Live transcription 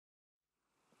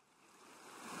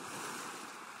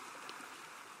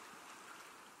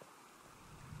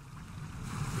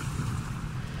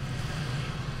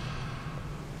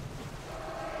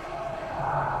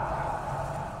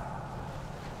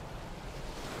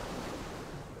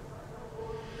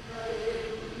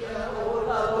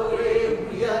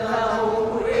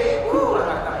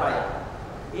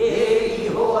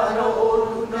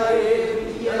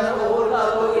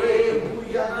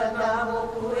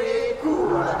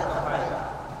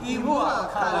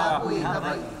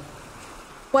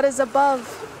What is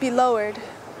above be lowered.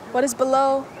 What is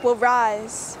below will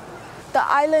rise. The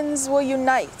islands will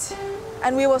unite,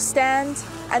 and we will stand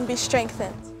and be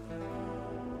strengthened.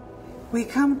 We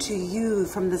come to you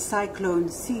from the cyclone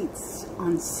seats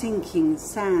on sinking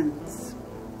sands,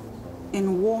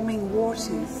 in warming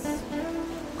waters,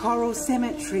 coral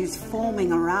cemeteries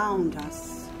forming around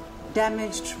us,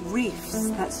 damaged reefs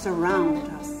that surround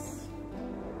us.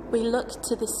 We look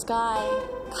to the sky,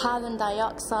 carbon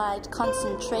dioxide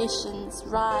concentrations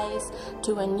rise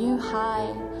to a new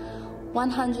high,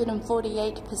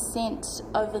 148%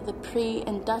 over the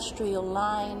pre-industrial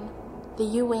line. The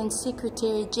UN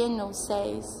Secretary General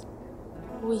says,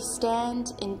 we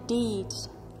stand indeed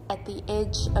at the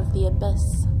edge of the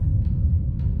abyss.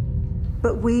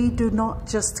 But we do not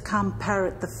just come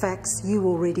parrot the facts you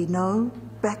already know,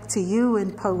 back to you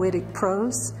in poetic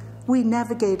prose. We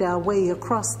navigate our way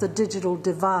across the digital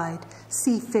divide,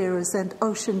 seafarers and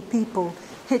ocean people,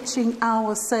 hitching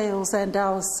our sails and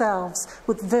ourselves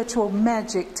with virtual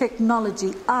magic,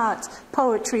 technology, art,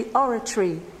 poetry,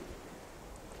 oratory.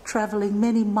 Traveling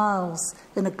many miles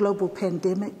in a global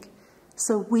pandemic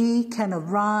so we can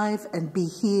arrive and be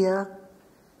here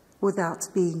without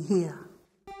being here.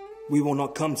 We will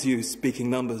not come to you speaking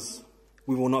numbers.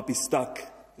 We will not be stuck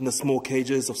in the small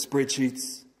cages of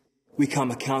spreadsheets. We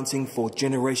come accounting for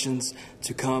generations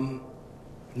to come,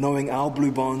 knowing our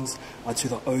blue bonds are to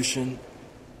the ocean,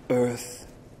 earth,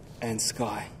 and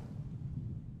sky.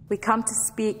 We come to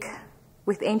speak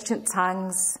with ancient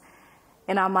tongues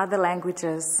in our mother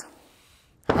languages.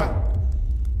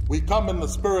 We come in the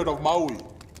spirit of Maui.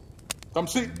 Come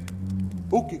see,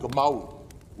 Uki ka Maui.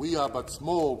 We are but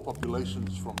small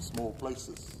populations from small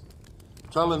places,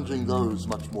 challenging those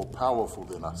much more powerful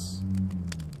than us.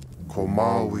 Ko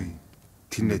Maui,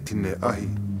 tine tine ahi.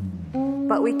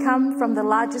 But we come from the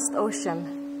largest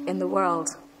ocean in the world,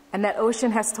 and that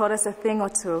ocean has taught us a thing or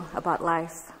two about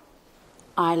life.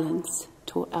 Islands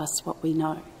taught us what we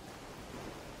know.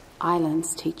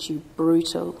 Islands teach you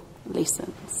brutal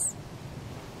lessons,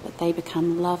 but they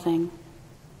become loving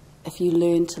if you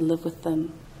learn to live with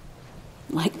them,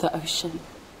 like the ocean.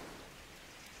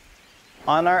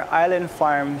 On our island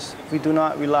farms, we do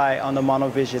not rely on the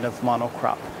monovision of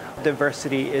monocrop.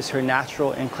 Diversity is her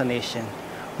natural inclination.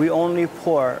 We only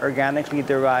pour organically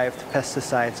derived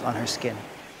pesticides on her skin.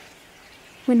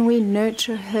 When we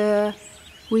nurture her,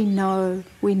 we know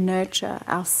we nurture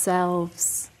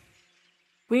ourselves.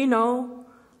 We know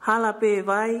halape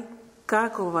vai,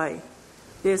 kako vai.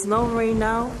 There's no rain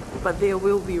now, but there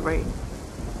will be rain.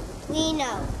 We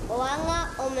know oanga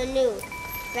o manu.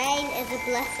 Rain is a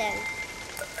blessing.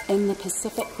 In the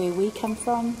Pacific where we come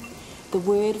from, the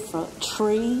word for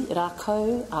tree,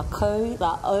 rako, ako,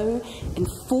 ra'o, in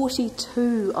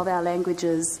 42 of our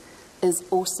languages is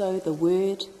also the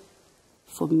word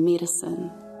for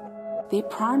medicine. Their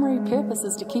primary purpose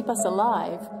is to keep us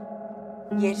alive.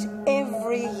 Yet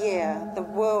every year the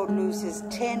world loses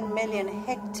 10 million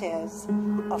hectares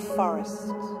of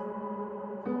forest.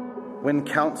 When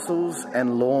councils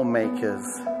and lawmakers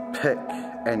pick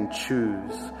and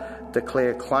choose,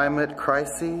 declare climate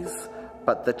crises,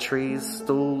 but the trees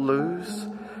still lose,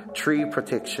 tree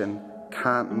protection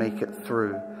can't make it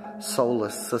through solar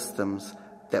systems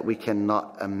that we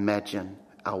cannot imagine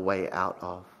our way out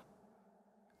of.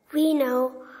 We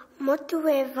know motu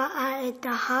e va'a e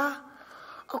taha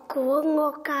o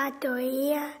kuongo katoa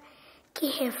ia ki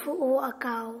he fu'u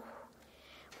akau.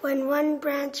 When one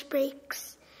branch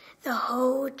breaks, the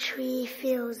whole tree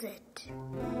feels it.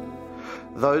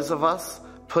 Those of us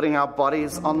putting our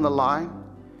bodies on the line,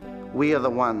 we are the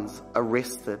ones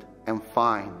arrested and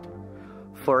fined,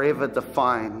 forever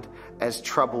defined as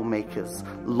troublemakers,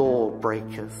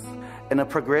 lawbreakers. In a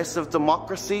progressive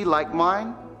democracy like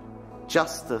mine,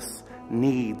 justice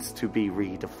needs to be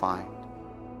redefined.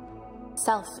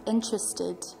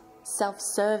 Self-interested,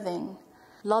 self-serving,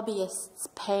 lobbyists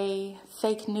pay,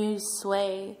 fake news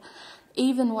sway,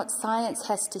 even what science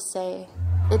has to say.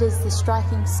 It is the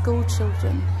striking school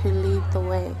children who lead the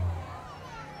way.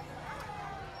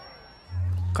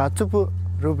 Ka tupu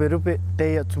rupe rupe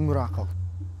teia tumurako.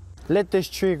 Let this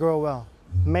tree grow well.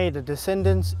 May the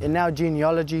descendants in our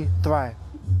genealogy thrive.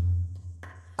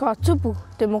 Ka tupu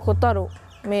te mokotaro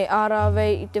me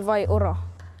arawei I te vai ora.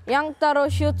 Young taro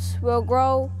shoots will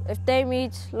grow if they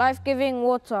meet life-giving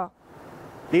water.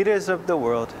 Leaders of the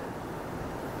world,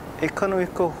 e kanu I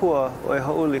ko hua o e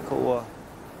hauli ko ua.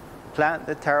 Plant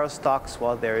the taro stalks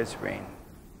while there is rain.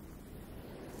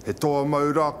 He toa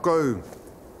mau rākau,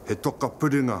 he toka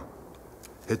puringa,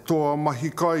 he toa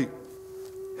mahi kai,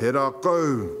 he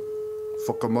rākau,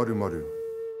 whakamarumaru.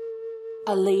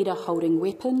 A leader holding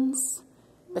weapons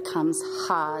becomes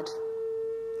hard,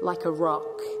 like a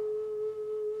rock.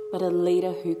 But a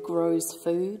leader who grows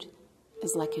food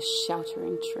is like a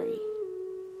sheltering tree.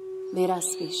 Let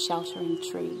us be sheltering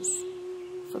trees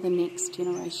for the next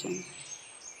generation.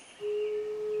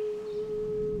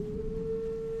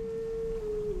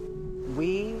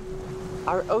 We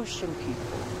are ocean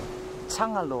people,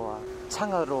 Tangaloa,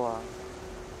 Tangaroa,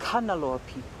 Kanaloa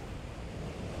people.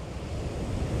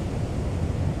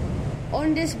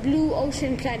 On this blue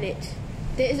ocean planet,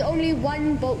 there is only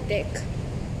one boat deck.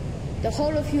 The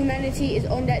whole of humanity is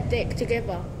on that deck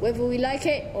together, whether we like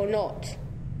it or not.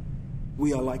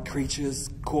 We are like creatures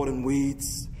caught in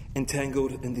weeds,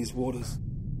 entangled in these waters.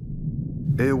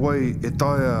 E wai e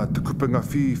taia te kupenga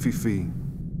whiwhiwhi.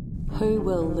 Who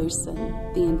will loosen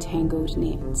the entangled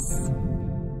nets?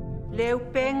 Le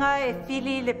upenga e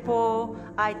fili le po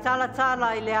ai talatala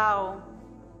I le ao.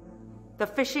 The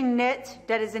fishing net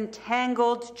that is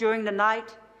entangled during the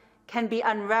night can be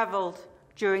unraveled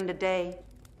during the day.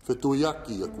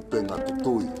 Whetuyaki e kupenga te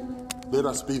tui. Let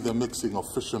us be the mixing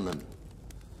of fishermen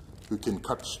who can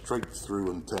cut straight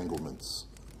through entanglements.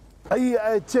 Ai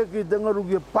ai teki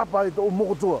dengarugi papa I to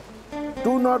mokotua.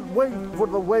 Do not wait for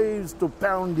the waves to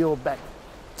pound your back.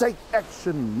 Take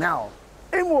action now.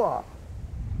 Emua!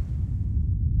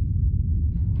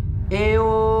 E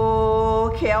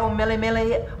o ke au mele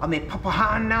mele a me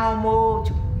papahana mo.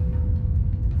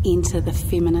 Enter the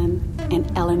feminine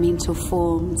and elemental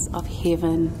forms of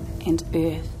heaven and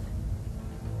earth.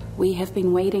 We have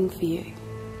been waiting for you.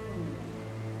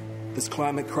 This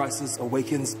climate crisis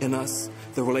awakens in us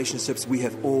the relationships we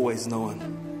have always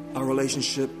known. Our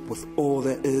relationship with all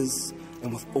that is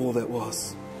and with all that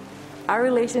was. Our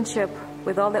relationship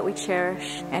with all that we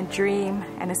cherish and dream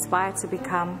and aspire to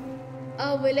become.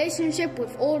 Our relationship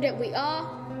with all that we are,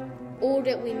 all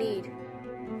that we need.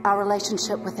 Our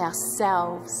relationship with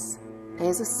ourselves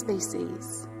as a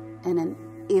species in an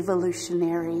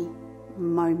evolutionary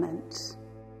moment.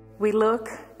 We look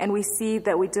and we see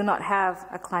that we do not have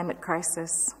a climate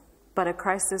crisis, but a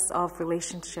crisis of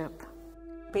relationship.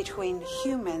 Between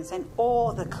humans and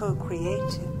all the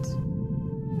co-created,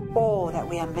 all that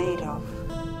we are made of.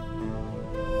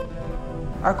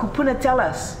 Our kupuna tell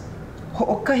us,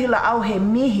 ho'okahila au he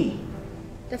mihi.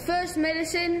 The first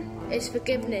medicine is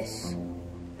forgiveness.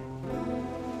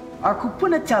 Our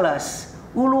kupuna tell us,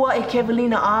 ulua e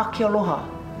kevelina a ke aloha.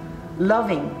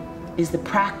 Loving is the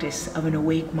practice of an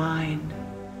awake mind.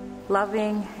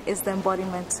 Loving is the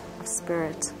embodiment of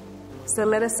spirit. So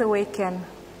let us awaken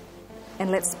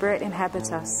and let spirit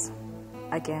inhabit us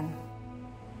again.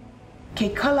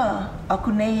 Ke kala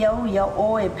aku nei au ia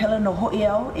o e pela no hoi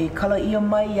au e kala ia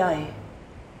mai ai.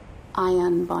 I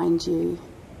unbind you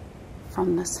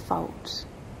from this fault,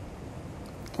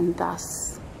 and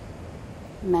thus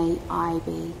may I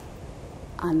be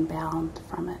unbound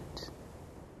from it.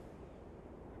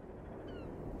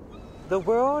 The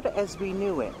world as we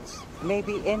knew it may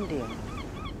be ending,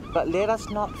 but let us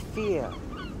not fear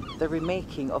the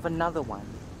remaking of another one.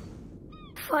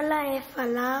 Fola e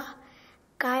fala,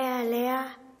 kaya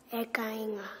lea e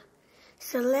kainga.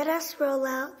 So let us roll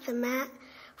out the mat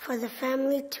for the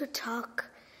family to talk.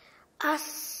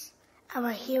 Us,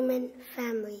 our human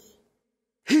family.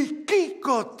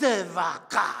 Hikiko te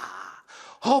waka.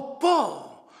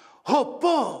 Hopo,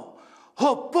 hopo,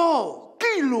 hopo,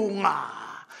 kilunga.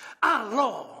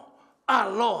 Alo,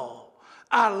 alo,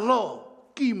 alo,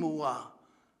 kimua.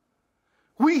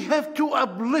 We have to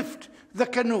uplift the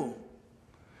canoe.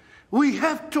 We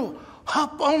have to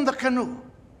hop on the canoe.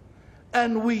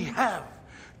 And we have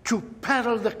to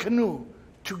paddle the canoe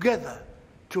together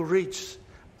to reach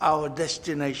our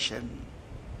destination.